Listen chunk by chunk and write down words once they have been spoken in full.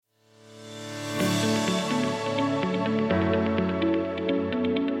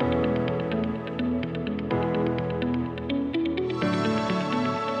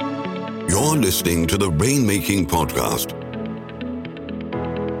listening to the Rainmaking Podcast.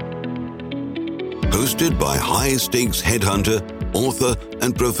 Hosted by high-stakes headhunter, author,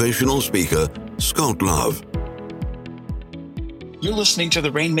 and professional speaker, Scott Love. You're listening to the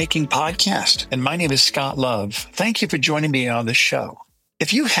Rainmaking Podcast, and my name is Scott Love. Thank you for joining me on this show.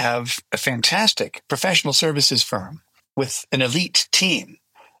 If you have a fantastic professional services firm with an elite team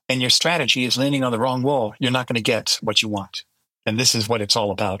and your strategy is leaning on the wrong wall, you're not going to get what you want. And this is what it's all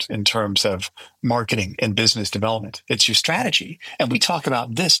about in terms of marketing and business development. It's your strategy. And we talk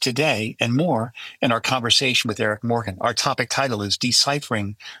about this today and more in our conversation with Eric Morgan. Our topic title is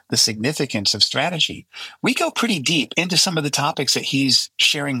Deciphering the Significance of Strategy. We go pretty deep into some of the topics that he's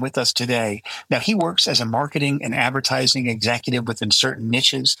sharing with us today. Now, he works as a marketing and advertising executive within certain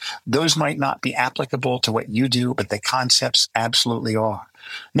niches. Those might not be applicable to what you do, but the concepts absolutely are.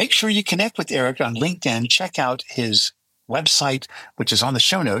 Make sure you connect with Eric on LinkedIn. Check out his website, which is on the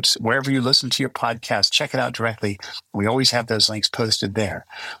show notes. Wherever you listen to your podcast, check it out directly. We always have those links posted there.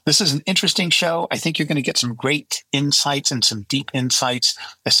 This is an interesting show. I think you're going to get some great insights and some deep insights,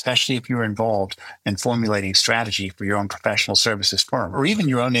 especially if you're involved in formulating strategy for your own professional services firm or even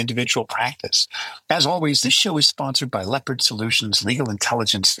your own individual practice. As always, this show is sponsored by Leopard Solutions, Legal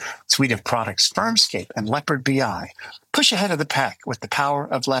Intelligence suite of products, Firmscape, and Leopard BI. Push ahead of the pack with the power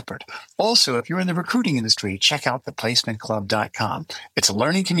of Leopard. Also, if you're in the recruiting industry, check out theplacementclub.com. It's a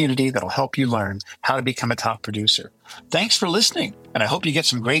learning community that'll help you learn how to become a top producer. Thanks for listening, and I hope you get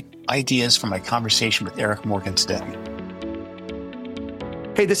some great ideas from my conversation with Eric Morgan today.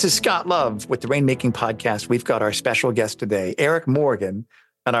 Hey, this is Scott Love with the Rainmaking Podcast. We've got our special guest today, Eric Morgan,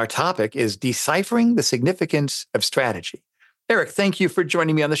 and our topic is Deciphering the Significance of Strategy. Eric, thank you for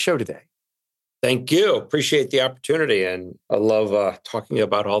joining me on the show today. Thank you. Appreciate the opportunity. And I love talking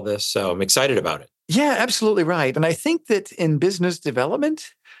about all this. So I'm excited about it. Yeah, absolutely right. And I think that in business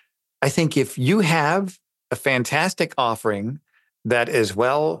development, I think if you have a fantastic offering that is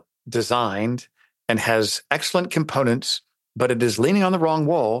well designed and has excellent components, but it is leaning on the wrong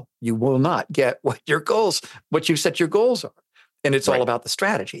wall, you will not get what you set your goals are. And it's all about the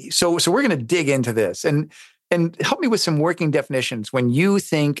strategy. So we're going to dig into this. And help me with some working definitions. When you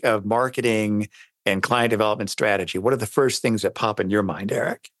think of marketing and client development strategy, what are the first things that pop in your mind,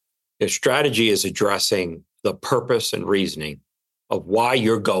 Eric? The strategy is addressing the purpose and reasoning of why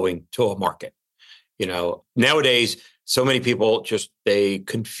you're going to a market. You know, nowadays, so many people they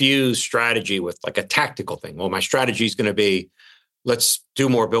confuse strategy with like a tactical thing. Well, my strategy is going to be, let's do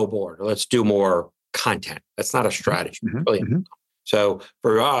more billboard or let's do more content. That's not a strategy. So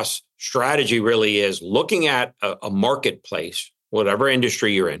for us, strategy really is looking at a marketplace, whatever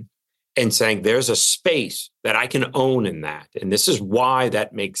industry you're in, and saying there's a space that I can own in that. And this is why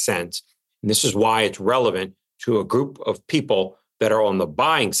that makes sense. And this is why it's relevant to a group of people that are on the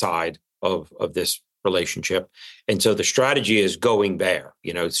buying side of this relationship. And so the strategy is going there.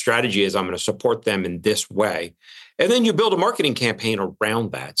 You know, strategy is I'm going to support them in this way. And then you build a marketing campaign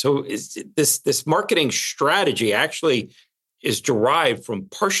around that. So this marketing strategy actually is derived from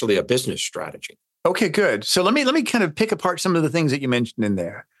partially a business strategy. Okay, good. So let me kind of pick apart some of the things that you mentioned in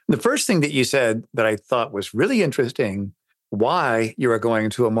there. The first thing that you said that I thought was really interesting, why you are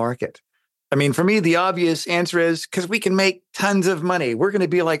going to a market. I mean, for me, the obvious answer is because we can make tons of money. We're going to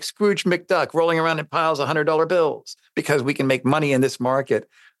be like Scrooge McDuck rolling around in piles of $100 bills because we can make money in this market.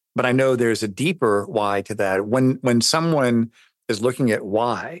 But I know there's a deeper why to that. When someone is looking at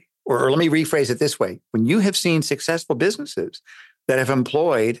why, or let me rephrase it this way. When you have seen successful businesses that have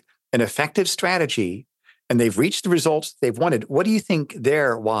employed an effective strategy and they've reached the results they've wanted, what do you think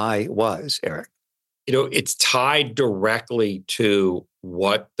their why was, Eric? You know, it's tied directly to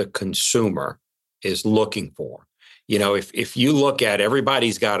what the consumer is looking for. You know, if you look at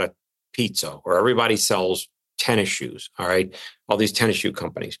everybody's got a pizza or everybody sells tennis shoes, all right, all these tennis shoe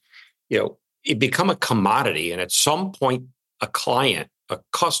companies, you know, it become a commodity. And at some point, a client, a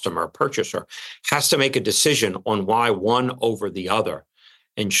customer, purchaser has to make a decision on why one over the other.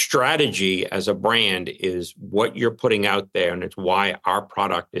 And strategy as a brand is what you're putting out there, and it's why our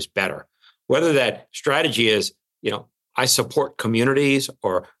product is better. Whether that strategy is, you know, I support communities,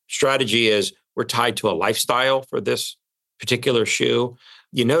 or strategy is we're tied to a lifestyle for this particular shoe.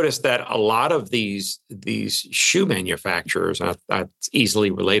 You notice that a lot of these shoe manufacturers, and that's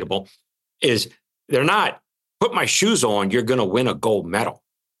easily relatable, is they're not, put my shoes on, you're going to win a gold medal.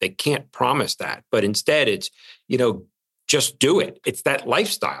 They can't promise that. But instead, it's, you know, just do it. It's that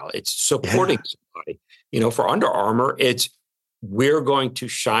lifestyle. It's supporting somebody. You know, for Under Armour, it's we're going to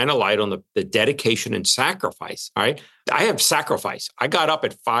shine a light on the dedication and sacrifice. All right. I have sacrifice. I got up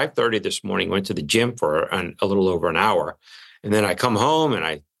at 5:30 this morning, went to the gym for a little over an hour. And then I come home and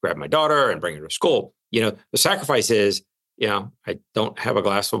I grab my daughter and bring her to school. The sacrifice is, I don't have a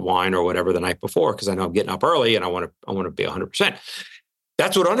glass of wine or whatever the night before because I know I'm getting up early and I want to be 100%.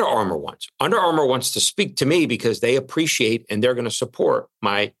 That's what Under Armour wants. Under Armour wants to speak to me because they appreciate and they're going to support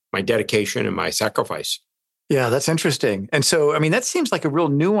my dedication and my sacrifice. Yeah, that's interesting. And so, that seems like a real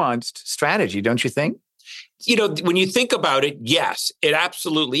nuanced strategy, don't you think? When you think about it, yes, it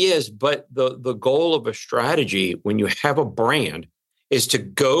absolutely is. But the goal of a strategy when you have a brand is to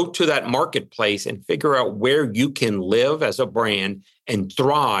go to that marketplace and figure out where you can live as a brand and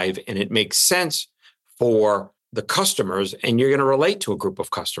thrive. And it makes sense for the customers and you're going to relate to a group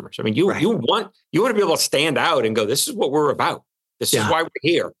of customers. You want to be able to stand out and go, this is what we're about. This is why we're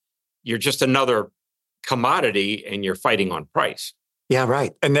here. You're just another commodity and you're fighting on price. Yeah,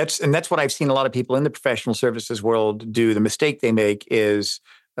 right. And that's what I've seen a lot of people in the professional services world do. The mistake they make is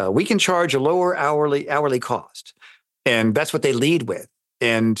we can charge a lower hourly cost. And that's what they lead with.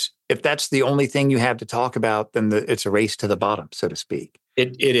 And if that's the only thing you have to talk about, then it's a race to the bottom, so to speak.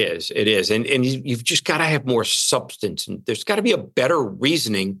 It is. And you've just got to have more substance. And there's got to be a better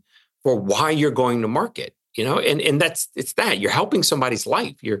reasoning for why you're going to market. And it's that you're helping somebody's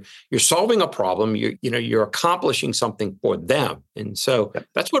life. You're solving a problem. You're accomplishing something for them. And so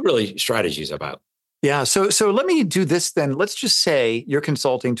that's what really strategy is about. Yeah. So let me do this then. Let's just say you're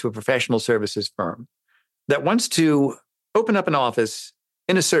consulting to a professional services firm that wants to open up an office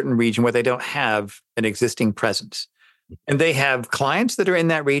in a certain region where they don't have an existing presence. And they have clients that are in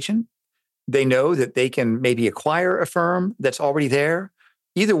that region. They know that they can maybe acquire a firm that's already there.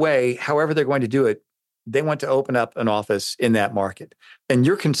 Either way, however they're going to do it, they want to open up an office in that market. And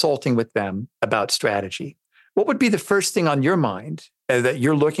you're consulting with them about strategy. What would be the first thing on your mind that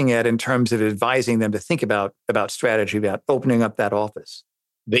you're looking at in terms of advising them to think about strategy, about opening up that office?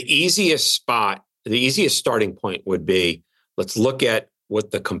 The easiest starting point would be, let's look at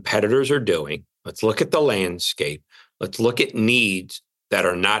what the competitors are doing. Let's look at the landscape. Let's look at needs that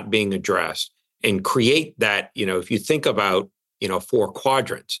are not being addressed and create that, if you think about, 4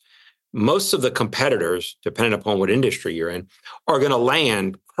 quadrants, most of the competitors, depending upon what industry you're in, are going to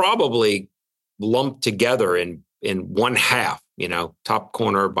land probably lumped together in one half, top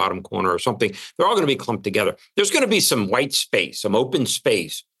corner, bottom corner or something. They're all going to be clumped together. There's going to be some white space, some open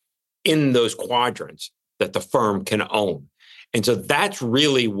space in those quadrants that the firm can own. And so that's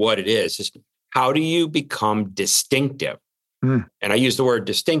really what it is how do you become distinctive? And I use the word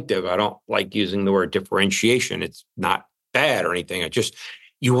distinctive. I don't like using the word differentiation. It's not bad or anything.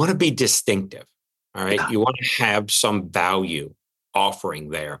 You want to be distinctive. All right. Yeah. You want to have some value offering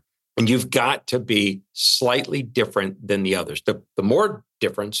there. And you've got to be slightly different than the others. The more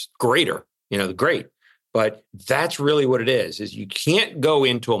difference, greater, great. But that's really what it is you can't go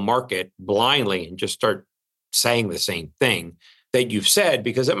into a market blindly and just start saying the same thing that you've said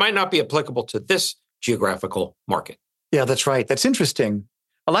because it might not be applicable to this geographical market. Yeah, that's right. That's interesting.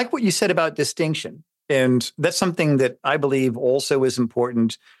 I like what you said about distinction. And that's something that I believe also is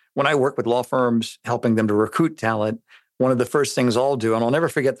important when I work with law firms, helping them to recruit talent. One of the first things I'll do, and I'll never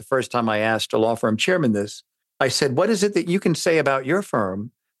forget the first time I asked a law firm chairman this, I said, what is it that you can say about your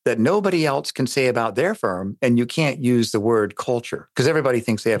firm that nobody else can say about their firm? And you can't use the word culture because everybody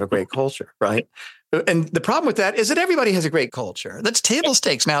thinks they have a great culture, right? And the problem with that is that everybody has a great culture. That's table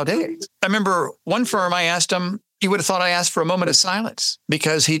stakes nowadays. I remember one firm, I asked him, you would have thought I asked for a moment of silence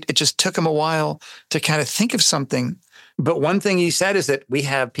because it just took him a while to kind of think of something. But one thing he said is that we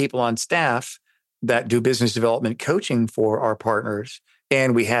have people on staff that do business development coaching for our partners,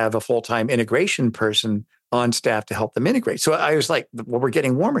 and we have a full-time integration person on staff to help them integrate. So I was like, well, we're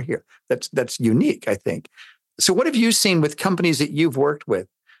getting warmer here. That's unique, I think. So what have you seen with companies that you've worked with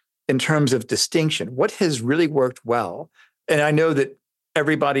in terms of distinction? What has really worked well? And I know that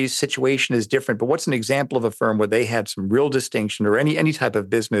everybody's situation is different, but what's an example of a firm where they had some real distinction or any type of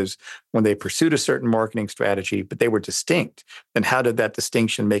business when they pursued a certain marketing strategy, but they were distinct? And how did that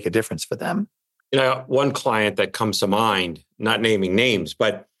distinction make a difference for them? One client that comes to mind, not naming names,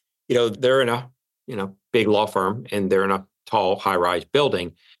 but, they're in a, big law firm and they're in a tall high-rise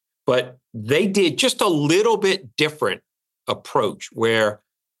building, but they did just a little bit different approach where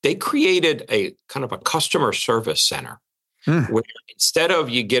they created a kind of a customer service center. Where instead of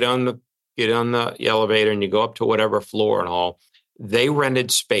you get on the elevator and you go up to whatever floor and all, they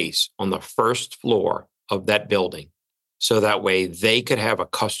rented space on the first floor of that building. So that way they could have a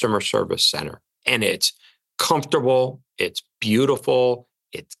customer service center and it's comfortable, it's beautiful,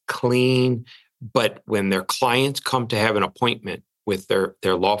 it's clean. But when their clients come to have an appointment with their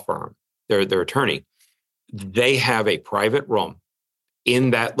law firm, their attorney, they have a private room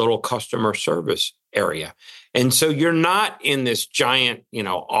in that little customer service area. And so you're not in this giant,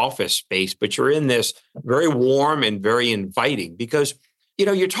 office space, but you're in this very warm and very inviting because,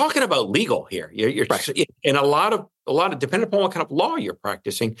 you're talking about legal here. You're Right. and a lot of depending upon what kind of law you're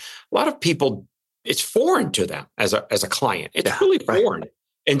practicing, a lot of people, it's foreign to them as a client. It's really foreign. Right.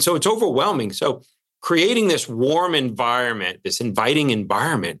 And so it's overwhelming. So creating this warm environment, this inviting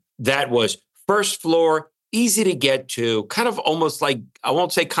environment that was first floor, easy to get to, kind of almost like, I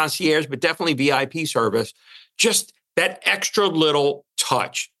won't say concierge, but definitely VIP service. Just that extra little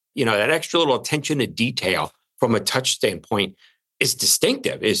touch, that extra little attention to detail from a touch standpoint is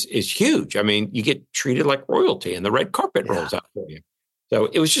distinctive, is huge. I mean, you get treated like royalty and the red carpet rolls out for you. So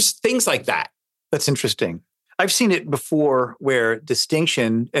it was just things like that. That's interesting. I've seen it before where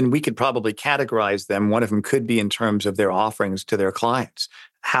distinction, and we could probably categorize them. One of them could be in terms of their offerings to their clients.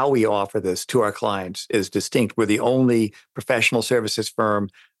 How we offer this to our clients is distinct. We're the only professional services firm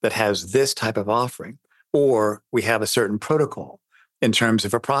that has this type of offering, or we have a certain protocol in terms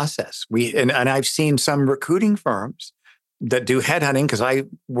of a process. And I've seen some recruiting firms that do headhunting, because I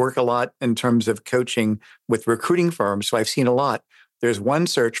work a lot in terms of coaching with recruiting firms. So I've seen a lot. There's one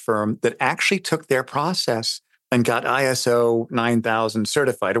search firm that actually took their process and got ISO 9000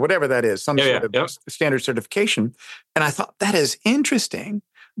 certified, or whatever that is, some sort of standard certification. And I thought, that is interesting.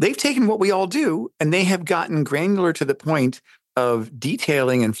 They've taken what we all do, and they have gotten granular to the point of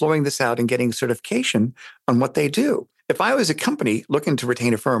detailing and flowing this out and getting certification on what they do. If I was a company looking to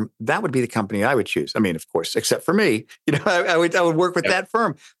retain a firm, that would be the company I would choose. I mean, of course, except for me, I would work with that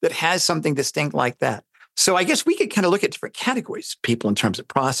firm that has something distinct like that. So I guess we could kind of look at different categories, people in terms of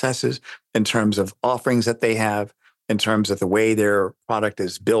processes, in terms of offerings that they have, in terms of the way their product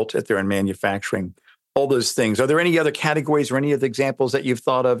is built if they're in manufacturing, all those things. Are there any other categories or any other examples that you've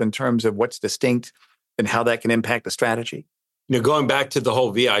thought of in terms of what's distinct and how that can impact the strategy? Going back to the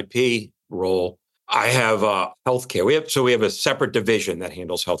whole VIP role, I have healthcare. We have a separate division that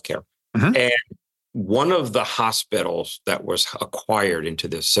handles healthcare. Mm-hmm. And one of the hospitals that was acquired into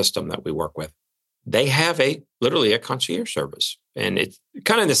this system that we work with, they have literally a concierge service. And it's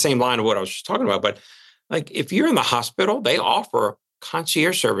kind of in the same line of what I was just talking about. But like if you're in the hospital, they offer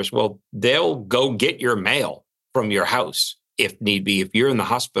concierge service. Well, they'll go get your mail from your house if need be, if you're in the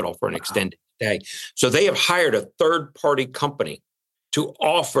hospital for an extended stay. So they have hired a third-party company to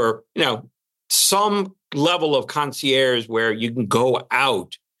offer, some level of concierge where you can go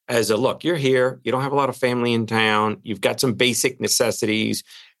out as a look, you're here, you don't have a lot of family in town, you've got some basic necessities,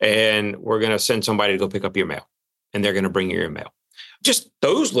 and we're going to send somebody to go pick up your mail, and they're going to bring you your mail. Just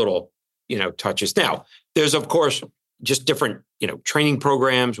those little, touches. Now, there's, of course, just different, training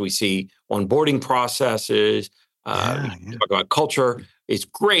programs. We see onboarding processes. We talk about culture. It's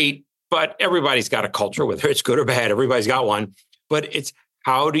great, but everybody's got a culture, whether it's good or bad. Everybody's got one. But it's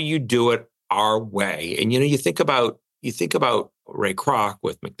how do you do it our way? And, you think about Ray Kroc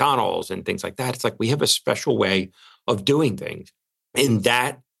with McDonald's and things like that. It's like we have a special way of doing things. And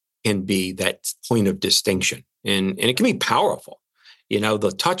that can be that point of distinction. And it can be powerful.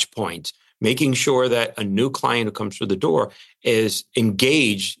 The touch points, making sure that a new client who comes through the door is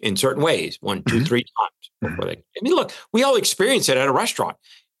engaged in certain ways, 1, 2, 3 times before they. Look, we all experience it at a restaurant.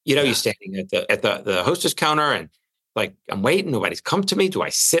 You're standing at the hostess counter and like, I'm waiting, nobody's come to me. Do I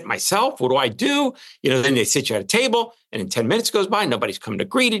sit myself? What do I do? Then they sit you at a table and in 10 minutes goes by, nobody's come to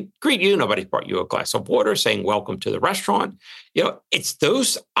greet you. Nobody's brought you a glass of water saying, welcome to the restaurant. It's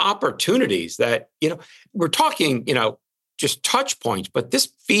those opportunities that, we're talking, just touch points, but this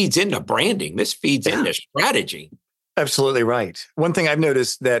feeds into branding. This feeds into strategy. Absolutely right. One thing I've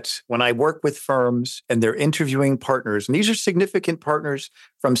noticed that when I work with firms and they're interviewing partners, and these are significant partners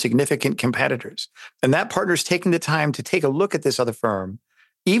from significant competitors, and that partner's taking the time to take a look at this other firm,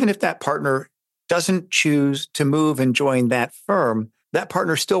 even if that partner doesn't choose to move and join that firm, that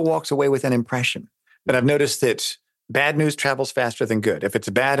partner still walks away with an impression. And I've noticed that bad news travels faster than good. If it's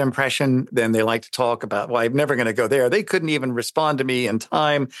a bad impression, then they like to talk about, well, I'm never going to go there. They couldn't even respond to me in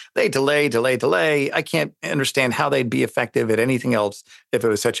time. They delay. I can't understand how they'd be effective at anything else if it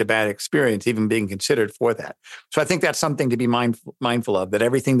was such a bad experience, even being considered for that. So I think that's something to be mindful of, that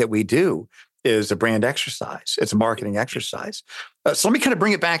everything that we do is a brand exercise. It's a marketing exercise. So let me kind of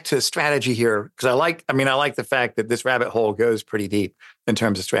bring it back to strategy here, because I like the fact that this rabbit hole goes pretty deep in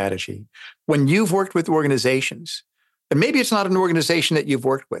terms of strategy. When you've worked with organizations, and maybe it's not an organization that you've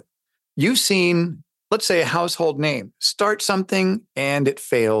worked with, you've seen, let's say, a household name start something and it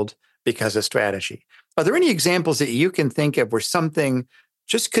failed because of strategy. Are there any examples that you can think of where something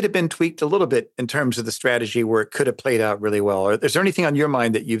just could have been tweaked a little bit in terms of the strategy where it could have played out really well? Or is there anything on your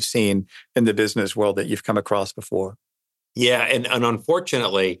mind that you've seen in the business world that you've come across before? Yeah. And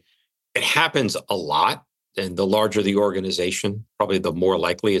unfortunately, it happens a lot. And the larger the organization, probably the more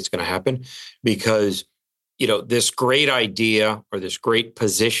likely it's going to happen because, this great idea or this great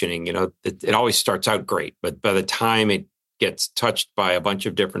positioning, it always starts out great. But by the time it gets touched by a bunch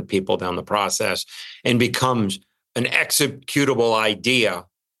of different people down the process and becomes an executable idea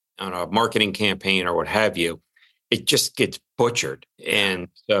on a marketing campaign or what have you, it just gets butchered. And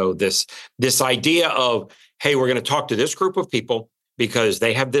so this idea of, hey, we're going to talk to this group of people because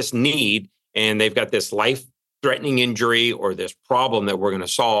they have this need and they've got this life-threatening injury or this problem that we're going to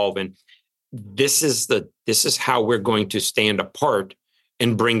solve. And this is how we're going to stand apart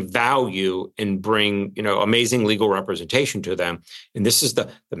and bring value and bring, amazing legal representation to them. And this is the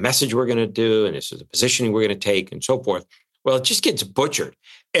message we're going to do. And this is the positioning we're going to take and so forth. Well, it just gets butchered.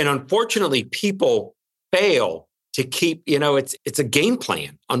 And unfortunately, people fail to keep, it's a game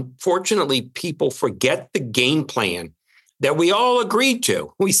plan. Unfortunately, people forget the game plan that we all agreed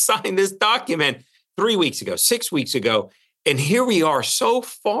to. We signed this document 3 weeks ago, 6 weeks ago, and here we are so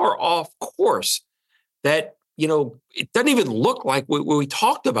far off course that, it doesn't even look like what we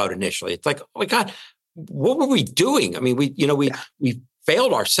talked about initially. It's like, oh my God, what were we doing? I mean, we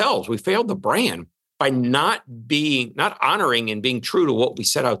failed ourselves. We failed the brand by not honoring and being true to what we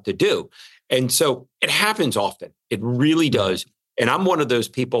set out to do. And so it happens often. It really does. And I'm one of those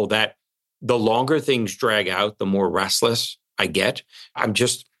people that the longer things drag out, the more restless I get.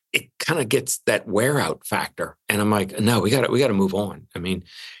 It kind of gets that wear out factor. And I'm like, no, we got to move on. I mean,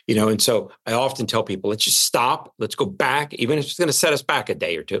 and so I often tell people, let's just stop. Let's go back, even if it's going to set us back a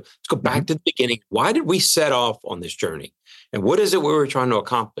day or two. Let's go back to the beginning. Why did we set off on this journey? And what is it we were trying to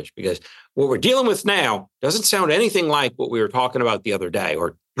accomplish? Because what we're dealing with now doesn't sound anything like what we were talking about the other day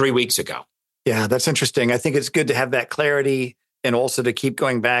or 3 weeks ago. Yeah, that's interesting. I think it's good to have that clarity and also to keep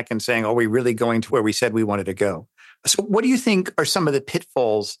going back and saying, are we really going to where we said we wanted to go? So what do you think are some of the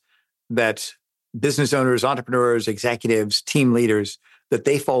pitfalls that business owners, entrepreneurs, executives, team leaders, that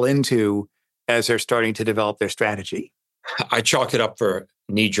they fall into as they're starting to develop their strategy? I chalk it up for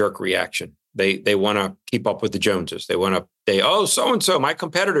knee-jerk reaction. They want to keep up with the Joneses. So-and-so, my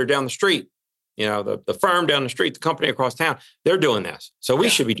competitor down the street, the firm down the street, the company across town, they're doing this. So we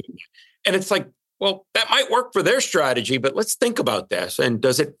should be doing it. And it's like, well, that might work for their strategy, but let's think about this. And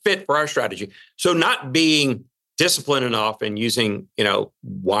does it fit for our strategy? So not being disciplined enough and using,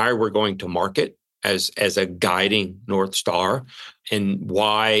 why we're going to market as a guiding North Star and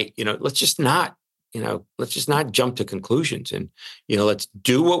why, let's just not jump to conclusions and, let's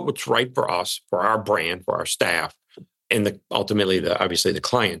do what's right for us, for our brand, for our staff, and ultimately obviously the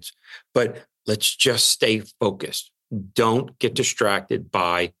clients, but let's just stay focused. Don't get distracted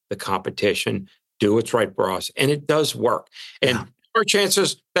by the competition. Do what's right for us. And it does work. And there are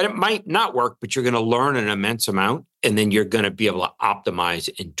chances that it might not work, but you're going to learn an immense amount. And then you're going to be able to optimize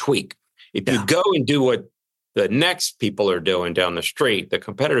and tweak. If you go and do what the next people are doing down the street, the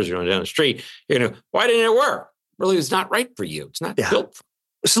competitors are doing down the street, why didn't it work? Really, it's not right for you. It's not built for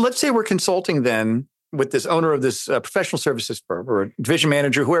you. So let's say we're consulting then with this owner of this professional services firm or a division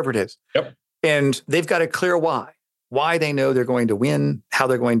manager, whoever it is. Yep. And they've got a clear why they know they're going to win, how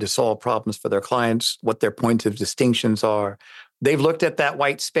they're going to solve problems for their clients, what their points of distinctions are. They've looked at that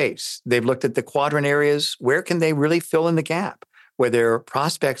white space. They've looked at the quadrant areas. Where can they really fill in the gap where their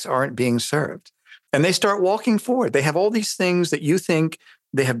prospects aren't being served? And they start walking forward. They have all these things that you think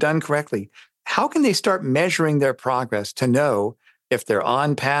they have done correctly. How can they start measuring their progress to know if they're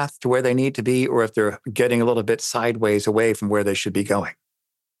on path to where they need to be or if they're getting a little bit sideways away from where they should be going?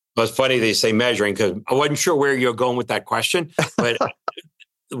 Well, it's funny they say measuring because I wasn't sure where you're going with that question, but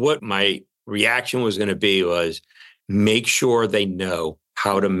what my reaction was going to be was make sure they know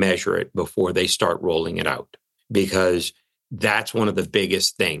how to measure it before they start rolling it out, because that's one of the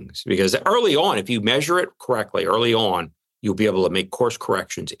biggest things. Because early on, if you measure it correctly, early on, you'll be able to make course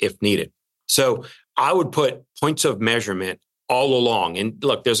corrections if needed. So I would put points of measurement all along. And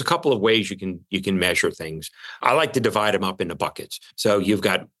look, there's a couple of ways you can measure things. I like to divide them up into buckets. So you've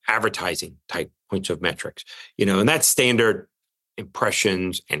got advertising type points of metrics, and that's standard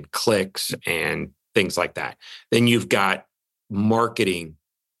impressions and clicks and things like that. Then you've got marketing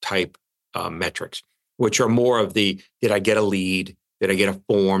type metrics, which are more of did I get a lead? Did I get a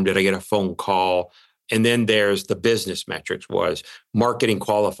form? Did I get a phone call? And then there's the business metrics, was marketing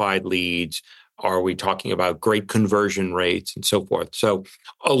qualified leads. Are we talking about great conversion rates and so forth? So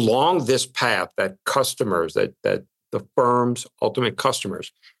along this path that customers, that the firm's ultimate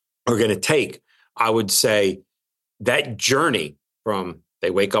customers are going to take, I would say that journey from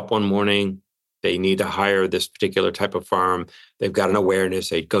they wake up one morning, they need to hire this particular type of firm. They've got an awareness.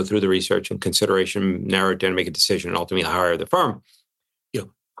 They go through the research and consideration, narrow it down, make a decision, and ultimately hire the firm.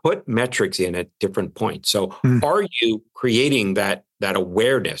 Put metrics in at different points. So are you creating that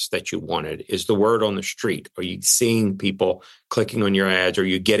awareness that you wanted? Is the word on the street? Are you seeing people clicking on your ads? Are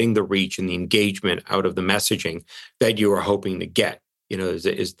you getting the reach and the engagement out of the messaging that you are hoping to get? Is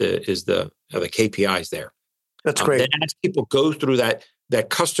the KPIs there? That's great. Then as people go through that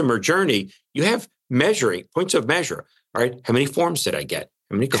customer journey, you have measuring points of measure. All right, how many forms did I get?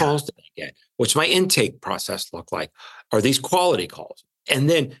 How many calls did I get? What's my intake process look like? Are these quality calls? And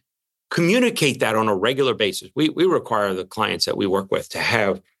then communicate that on a regular basis. We require the clients that we work with to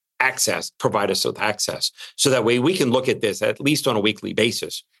have access, provide us with access. So that way we can look at this at least on a weekly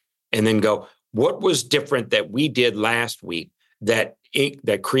basis and then go, what was different that we did last week that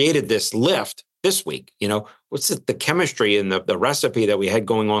created this lift this week? What's the chemistry and the recipe that we had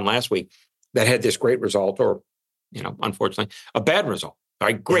going on last week that had this great result or, unfortunately, a bad result? All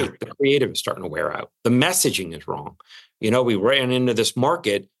right, great. Yeah. The creative is starting to wear out. The messaging is wrong. We ran into this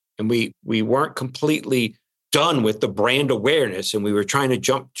market and we weren't completely done with the brand awareness, and we were trying to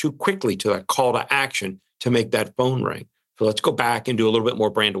jump too quickly to that call to action to make that phone ring. So let's go back and do a little bit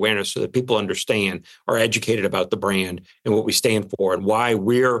more brand awareness so that people understand, are educated about the brand and what we stand for and why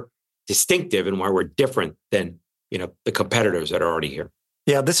we're distinctive and why we're different than, the competitors that are already here.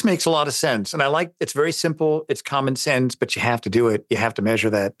 Yeah, this makes a lot of sense. And it's very simple. It's common sense, but you have to do it. You have to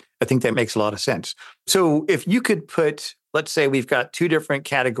measure that. I think that makes a lot of sense. So if you could put, let's say we've got two different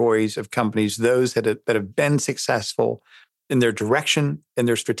categories of companies, those that have been successful in their direction, in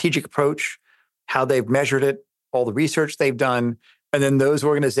their strategic approach, how they've measured it, all the research they've done, and then those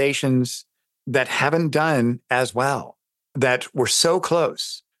organizations that haven't done as well, that were so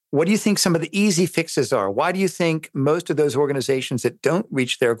close. What do you think some of the easy fixes are? Why do you think most of those organizations that don't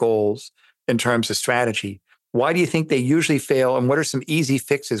reach their goals in terms of strategy, why do you think they usually fail? And what are some easy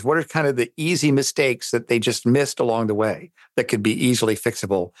fixes? What are kind of the easy mistakes that they just missed along the way that could be easily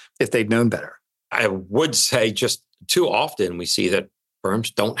fixable if they'd known better? I would say just too often we see that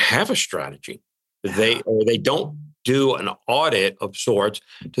firms don't have a strategy. They don't do an audit of sorts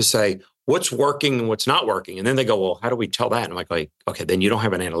to say, what's working and what's not working. And then they go, well, how do we tell that? And I'm like, okay, then you don't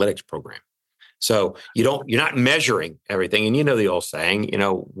have an analytics program. So you're not measuring everything. And the old saying,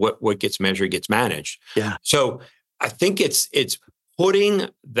 what gets measured gets managed. Yeah. So I think it's putting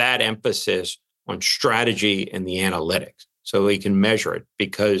that emphasis on strategy and the analytics so we can measure it,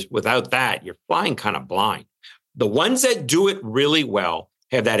 because without that, you're flying kind of blind. The ones that do it really well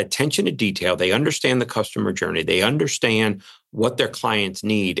have that attention to detail. They understand the customer journey. They understand what their clients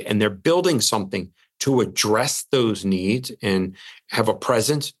need, and they're building something to address those needs and have a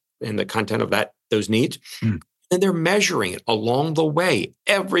presence in the content of those needs. And they're measuring it along the way,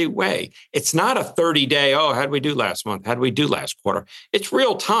 every way. It's not a 30-day, how did we do last month? How did we do last quarter? It's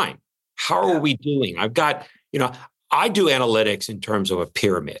real time. How are we doing? I've got, I do analytics in terms of a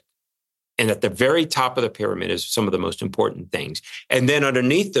pyramid. And at the very top of the pyramid is some of the most important things. And then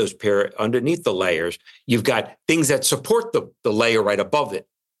underneath underneath the layers, you've got things that support the layer right above it.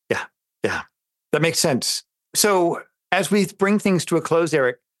 Yeah. That makes sense. So as we bring things to a close,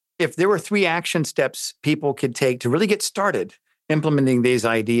 Eric, if there were 3 action steps people could take to really get started implementing these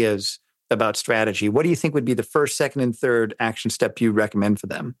ideas about strategy, what do you think would be the first, second, and third action step you recommend for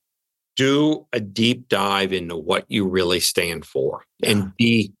them? Do a deep dive into what you really stand for and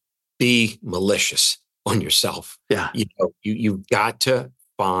be malicious on yourself. Yeah. You've got to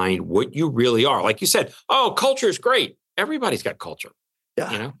find what you really are. Like you said, culture is great. Everybody's got culture.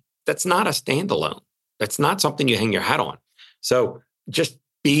 Yeah. That's not a standalone. That's not something you hang your hat on. So just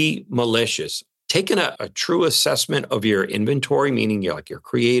be malicious. Taking a true assessment of your inventory, meaning your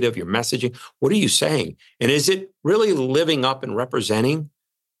creative, your messaging. What are you saying? And is it really living up and representing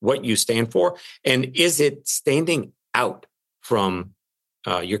what you stand for? And is it standing out from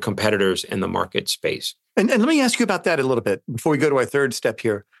your competitors in the market space? And let me ask you about that a little bit before we go to our third step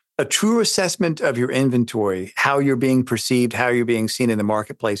here. A true assessment of your inventory, how you're being perceived, how you're being seen in the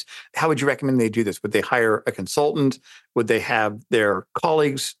marketplace. How would you recommend they do this? Would they hire a consultant? Would they have their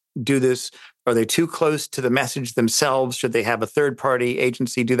colleagues do this? Are they too close to the message themselves? Should they have a third-party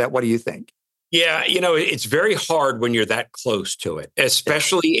agency do that? What do you think? Yeah, it's very hard when you're that close to it,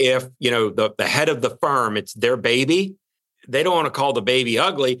 especially if, the head of the firm, it's their baby. They don't want to call the baby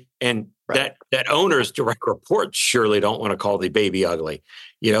ugly. And that owner's direct reports surely don't want to call the baby ugly.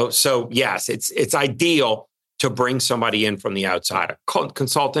 So yes, it's ideal to bring somebody in from the outside, a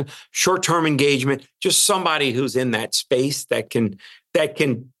consultant, short-term engagement, just somebody who's in that space that can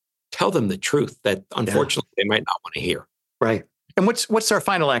tell them the truth that unfortunately they might not want to hear. Right. And what's our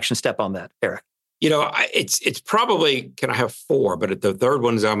final action step on that, Eric? It's probably, can I have 4? But the third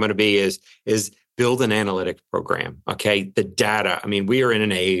one is I'm going to be is build an analytics program. Okay. The data. I mean, we are in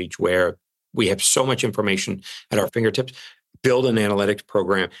an age where we have so much information at our fingertips. Build an analytics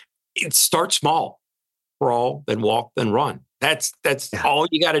program. It starts small. Crawl, then walk, then run. That's all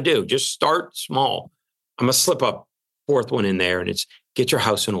you got to do. Just start small. I'm going to slip a 4th one in there, and it's get your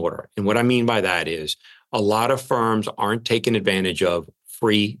house in order. And what I mean by that is a lot of firms aren't taking advantage of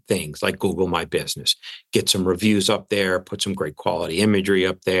free things like Google My Business. Get some reviews up there, put some great quality imagery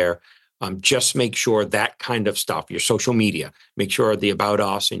up there. Just make sure that kind of stuff, your social media, make sure the About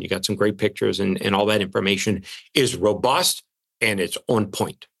Us and you got some great pictures and all that information is robust and it's on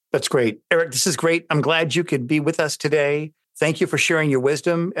point. That's great. Eric, this is great. I'm glad you could be with us today. Thank you for sharing your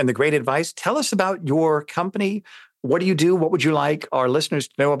wisdom and the great advice. Tell us about your company. What do you do? What would you like our listeners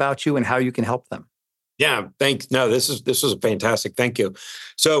to know about you and how you can help them? Yeah, thanks. No, this is fantastic. Thank you.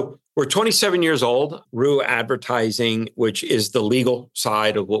 So we're 27 years old. Rue Advertising, which is the legal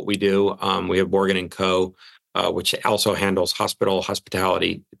side of what we do. We have Morgan & Co., which also handles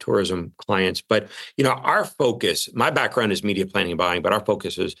hospitality, tourism clients. But, our focus, my background is media planning and buying, but our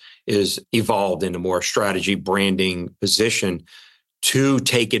focus is evolved into more strategy, branding, position to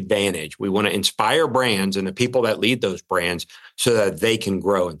take advantage. We want to inspire brands and the people that lead those brands so that they can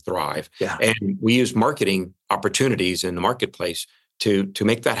grow and thrive. Yeah. And we use marketing opportunities in the marketplace to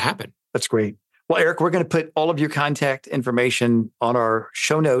make that happen. That's great. Well, Eric, we're going to put all of your contact information on our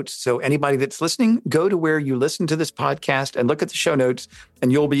show notes. So anybody that's listening, go to where you listen to this podcast and look at the show notes,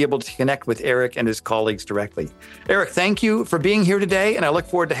 and you'll be able to connect with Eric and his colleagues directly. Eric, thank you for being here today, and I look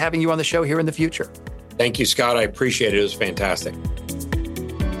forward to having you on the show here in the future. Thank you, Scott. I appreciate it. It was fantastic.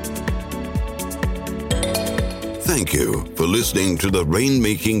 Thank you for listening to the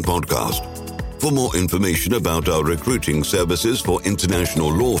Rainmaking Podcast. For more information about our recruiting services for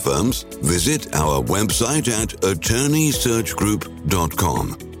international law firms, visit our website at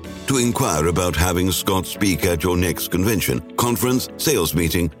attorneysearchgroup.com. To inquire about having Scott speak at your next convention, conference, sales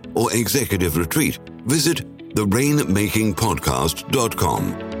meeting, or executive retreat, visit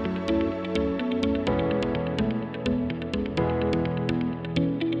therainmakingpodcast.com.